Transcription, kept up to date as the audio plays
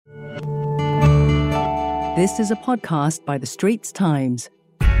This is a podcast by The Straits Times.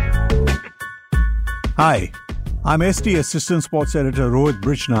 Hi, I'm ST Assistant Sports Editor Rohit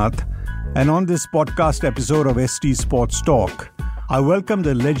Brijnath, and on this podcast episode of ST Sports Talk, I welcome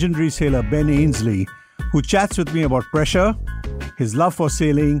the legendary sailor Ben Ainslie, who chats with me about pressure, his love for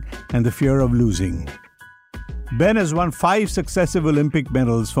sailing, and the fear of losing. Ben has won 5 successive Olympic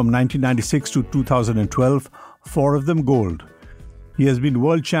medals from 1996 to 2012, 4 of them gold. He has been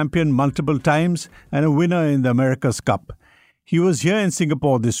world champion multiple times and a winner in the America's Cup. He was here in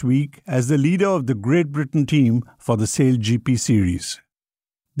Singapore this week as the leader of the Great Britain team for the Sail GP series.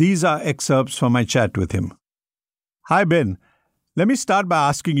 These are excerpts from my chat with him. Hi Ben, let me start by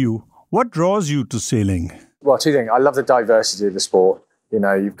asking you, what draws you to sailing? Well, 2 things. I love the diversity of the sport. You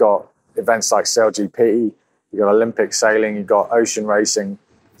know, you've got events like Sail GP, you've got Olympic sailing, you've got ocean racing.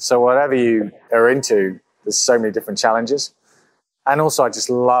 So whatever you are into, there's so many different challenges. And also I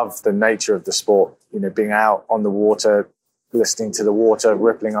just love the nature of the sport, you know, being out on the water, listening to the water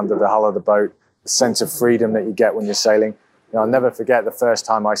rippling under the hull of the boat, the sense of freedom that you get when you're sailing. You know, I'll never forget the first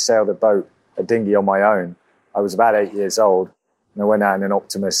time I sailed a dinghy on my own. I was about 8 years old and I went out in an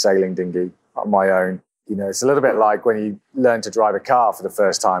Optimus sailing dinghy on my own. You know, it's a little bit like when you learn to drive a car for the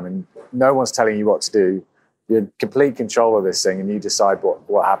first time and no one's telling you what to do. You're in complete control of this thing and you decide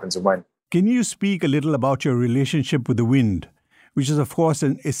what happens and when. Can you speak a little about your relationship with the wind, which is, of course,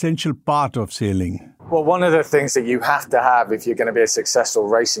 an essential part of sailing? Well, one of the things that you have to have if you're going to be a successful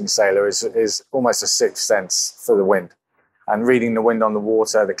racing sailor is almost a sixth sense for the wind. And reading the wind on the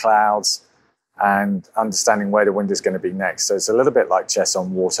water, the clouds, and understanding where the wind is going to be next. So it's a little bit like chess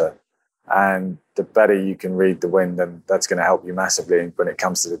on water. And the better you can read the wind, then that's going to help you massively when it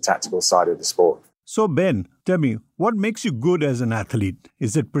comes to the tactical side of the sport. So Ben, tell me, what makes you good as an athlete?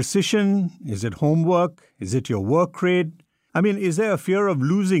 Is it precision? Is it homework? Is it your work rate? I mean, is there a fear of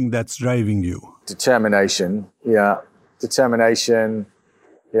losing that's driving you? Determination, yeah. Determination,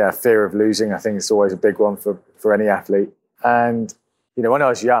 yeah, fear of losing. I think it's always a big one for any athlete. And, you know, when I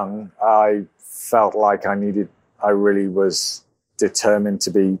was young, I felt like I really was determined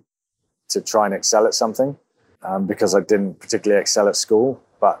to try and excel at something because I didn't particularly excel at school,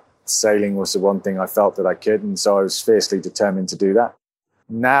 but sailing was the one thing I felt that I could. And so I was fiercely determined to do that.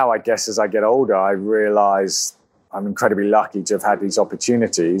 Now, I guess as I get older, I realize I'm incredibly lucky to have had these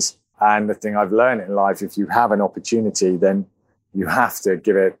opportunities. And the thing I've learned in life, if you have an opportunity, then you have to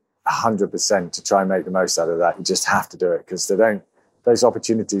give it 100% to try and make the most out of that. You just have to do it because those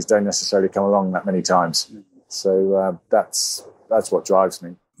opportunities don't necessarily come along that many times. So that's what drives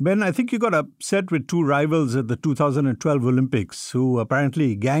me. Ben, I think you got upset with 2 rivals at the 2012 Olympics who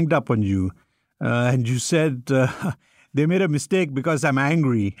apparently ganged up on you. And you said they made a mistake because I'm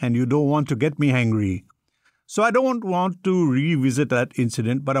angry and you don't want to get me angry. So I don't want to revisit that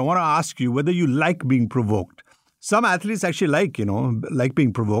incident, but I want to ask you whether you like being provoked. Some athletes actually like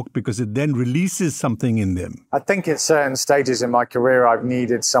being provoked because it then releases something in them. I think at certain stages in my career, I've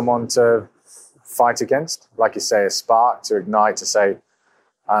needed someone to fight against, like you say, a spark to ignite, to say,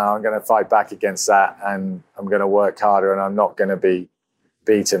 I'm going to fight back against that and I'm going to work harder and I'm not going to be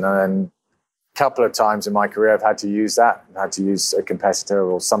beaten. And a couple of times in my career, I've had to use that. I've had to use a competitor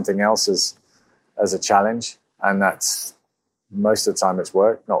or something else as a challenge. And that's most of the time it's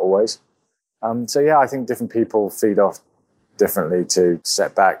worked, not always. So, yeah, I think different people feed off differently to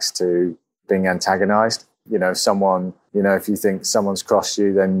setbacks, to being antagonized. You know, if you think someone's crossed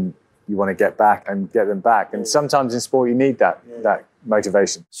you, then you want to get back and get them back. And sometimes in sport, you need that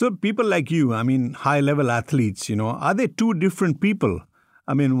motivation. So people like you, I mean, high-level athletes, are they 2 different people?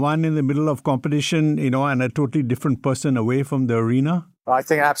 I mean, one in the middle of competition, and a totally different person away from the arena? I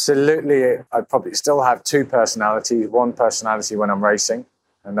think absolutely. I probably still have 2 personalities. One personality when I'm racing,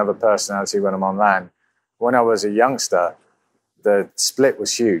 another personality when I'm on land. When I was a youngster, the split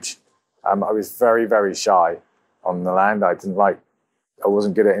was huge. I was very, very shy on the land. I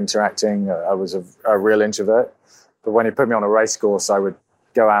wasn't good at interacting. I was a real introvert. But when he put me on a race course, I would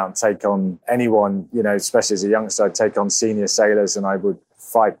go out and take on anyone, especially as a youngster. I'd take on senior sailors and I would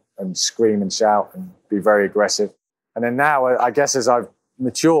fight and scream and shout and be very aggressive. And then now, I guess as I've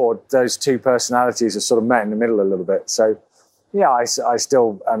matured, those 2 personalities have sort of met in the middle a little bit. So, yeah, I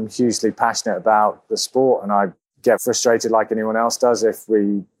still am hugely passionate about the sport and I get frustrated like anyone else does if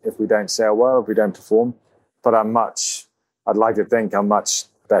we don't sail well, if we don't perform. But I'd like to think I'm much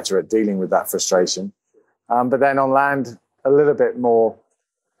better at dealing with that frustration. But then on land, a little bit more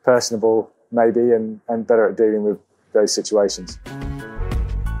personable maybe and better at dealing with those situations.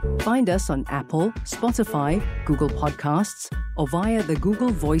 Find us on Apple, Spotify, Google Podcasts, or via the Google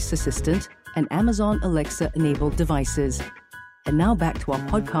Voice Assistant and Amazon Alexa-enabled devices. And now back to our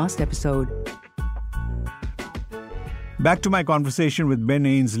podcast episode. Back to my conversation with Ben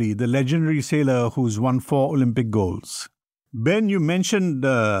Ainslie, the legendary sailor who's won 4 Olympic golds. Ben, you mentioned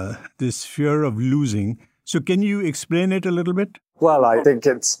this fear of losing. So can you explain it a little bit? Well, I think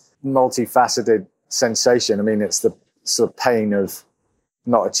it's multifaceted sensation. I mean, it's the sort of pain of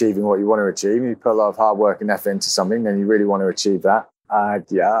not achieving what you want to achieve. You put a lot of hard work and effort into something, and you really want to achieve that. I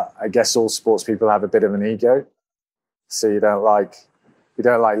guess all sports people have a bit of an ego. So you don't like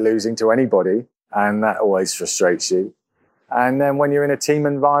losing to anybody, and that always frustrates you. And then when you're in a team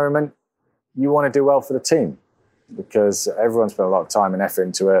environment, you want to do well for the team because everyone's put a lot of time and effort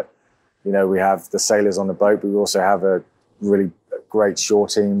into it. You know, we have the sailors on the boat, but we also have a really great shore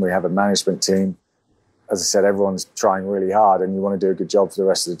team. We have a management team. As I said, everyone's trying really hard and you want to do a good job for the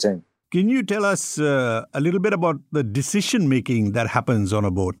rest of the team. Can you tell us a little bit about the decision-making that happens on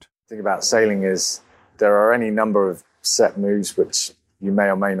a boat? The thing about sailing is there are any number of set moves which you may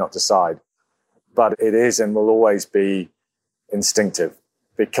or may not decide. But it is and will always be instinctive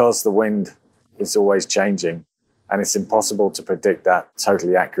because the wind is always changing and it's impossible to predict that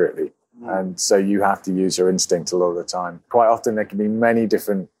totally accurately. And so you have to use your instinct a lot of the time. Quite often there can be many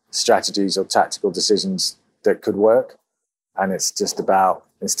different strategies or tactical decisions that could work. And it's just about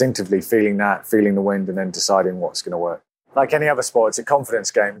instinctively feeling the wind and then deciding what's going to work. Like any other sport, it's a confidence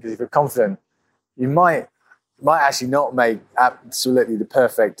game because if you're confident, you might actually not make absolutely the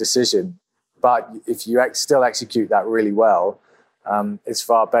perfect decision. But if you still execute that really well, it's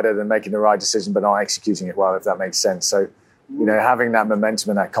far better than making the right decision but not executing it well, if that makes sense. So, you know, having that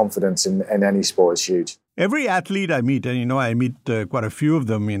momentum and that confidence in any sport is huge. Every athlete I meet, and, I meet quite a few of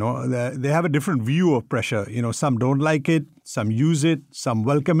them, they have a different view of pressure. Some don't like it, some use it, some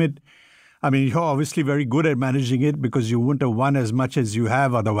welcome it. I mean, you're obviously very good at managing it because you wouldn't have won as much as you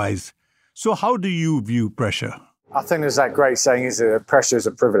have otherwise. So how do you view pressure? I think there's that great saying is that pressure is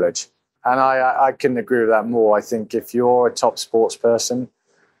a privilege. And I couldn't agree with that more. I think if you're a top sports person,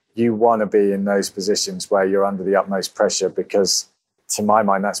 you want to be in those positions where you're under the utmost pressure because, to my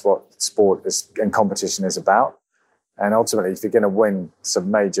mind, that's what sport is and competition is about. And ultimately, if you're going to win some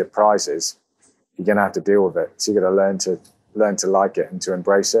major prizes, you're going to have to deal with it. So you've got to learn to like it and to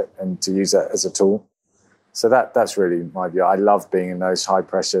embrace it and to use it as a tool. So that's really my view. I love being in those high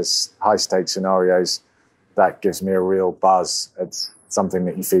pressures, high stakes scenarios. That gives me a real buzz. It's something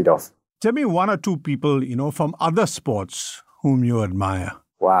that you feed off. Tell me 1 or 2 people, from other sports whom you admire.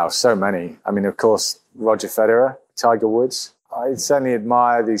 Wow, so many. I mean, of course, Roger Federer, Tiger Woods. I certainly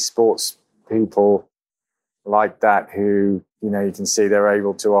admire these sports people like that who, you can see they're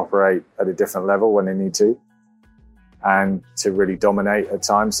able to operate at a different level when they need to and to really dominate at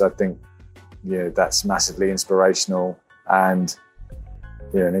times. I think, that's massively inspirational and,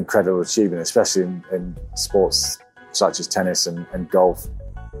 an incredible achievement, especially in sports such as tennis and golf.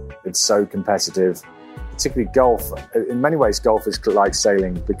 It's so competitive, particularly golf. In many ways, golf is like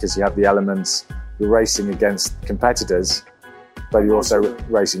sailing because you have the elements, you're racing against competitors, but you're also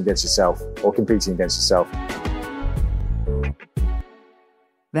racing against yourself or competing against yourself.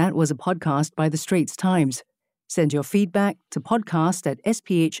 That was a podcast by The Straits Times. Send your feedback to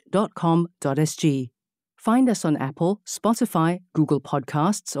podcast@sph.com.sg. Find us on Apple, Spotify, Google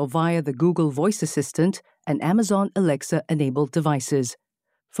Podcasts, or via the Google Voice Assistant and Amazon Alexa-enabled devices.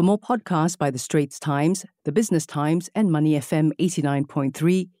 For more podcasts by The Straits Times, The Business Times, and Money FM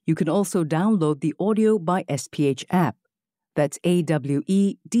 89.3, you can also download the Audio by SPH app. That's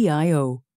AWEDIO.